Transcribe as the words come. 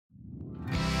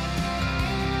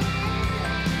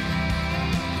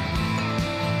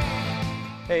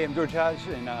Hey, I'm George Hutch,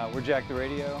 and we're Jack the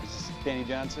Radio. This is Danny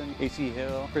Johnson, AC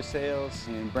Hill, Chris Sales,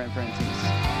 and Brent Francis.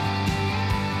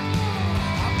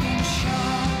 I've been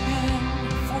shopping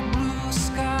for blue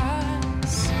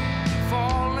skies,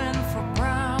 falling for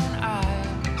brown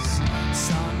eyes.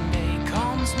 Sunday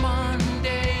comes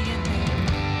Monday and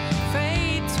it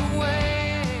fades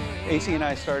away. AC and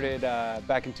I started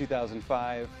back in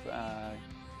 2005.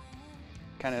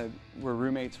 Kind of were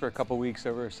roommates for a couple weeks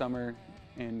over summer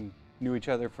and knew each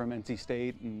other from NC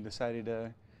State and decided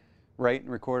to write and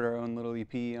record our own little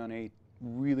EP on a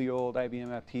really old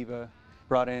IBM Aptiva.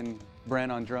 Brought in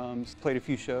Brent on drums, played a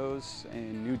few shows,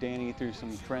 and knew Danny through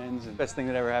some friends. And best thing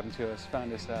that ever happened to us,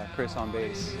 found us Chris on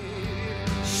bass.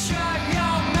 Shut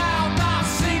your mouth, I'm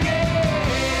singing.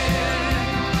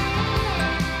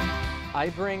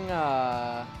 I bring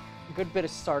a good bit of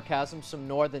sarcasm, some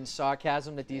northern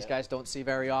sarcasm that these guys don't see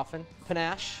very often.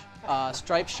 Panache,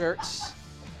 striped shirts,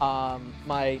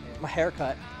 my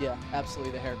haircut. Yeah,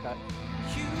 absolutely the haircut.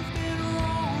 You've been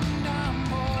wrong, I'm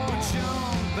but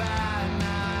you're bad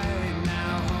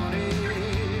now, honey.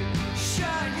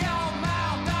 Shut your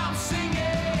mouth, I'm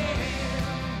singing.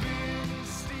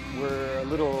 We're a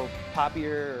little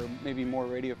poppier, or maybe more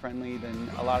radio friendly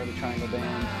than a lot of the Triangle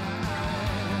Band.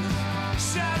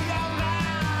 Shut your mouth.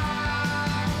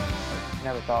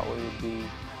 Never thought we would be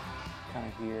kind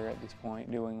of here at this point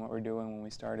doing what we're doing when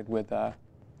we started with a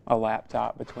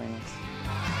laptop between us.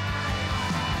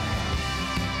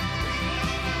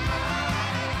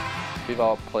 We've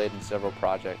all played in several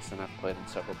projects, and I've played in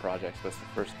several projects, but it's the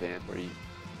first band where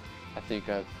I think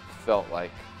I've felt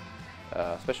like,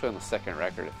 especially on the second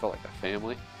record, it felt like a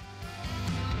family.